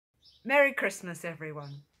Merry Christmas,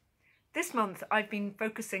 everyone. This month I've been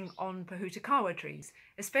focusing on pohutukawa trees,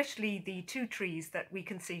 especially the two trees that we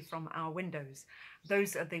can see from our windows.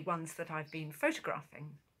 Those are the ones that I've been photographing.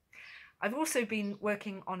 I've also been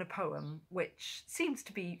working on a poem which seems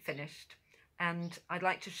to be finished, and I'd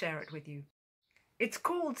like to share it with you. It's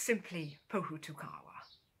called simply Pohutukawa.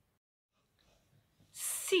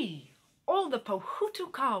 See all the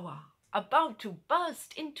pohutukawa about to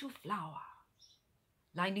burst into flower,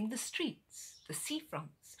 lining the streets, the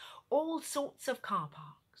seafronts, all sorts of car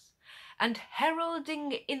parks, and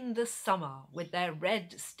heralding in the summer with their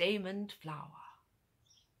red stamened flower.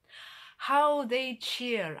 How they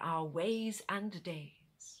cheer our ways and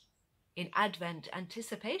days, in Advent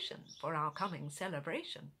anticipation for our coming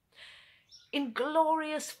celebration, in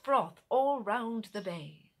glorious froth all round the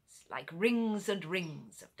bays, like rings and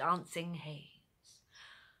rings of dancing haze.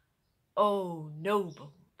 O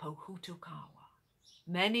noble pohutukawa,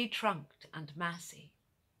 many-trunked and massy,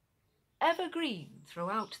 evergreen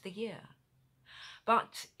throughout the year.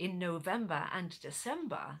 But in November and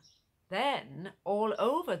December, then all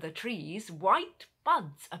over the trees white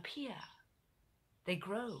buds appear. They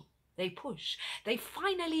grow, they push, they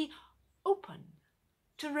finally open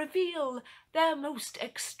to reveal their most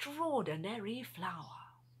extraordinary flower.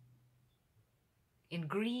 In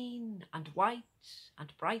green and white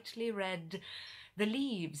and brightly red, the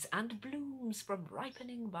leaves and blooms from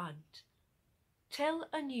ripening bud tell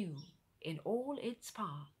anew in all its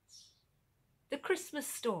parts the Christmas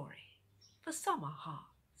story for summer hearts.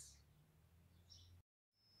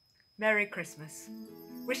 Merry Christmas.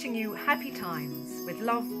 Wishing you happy times with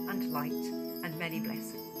love and light and many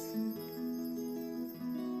blessings.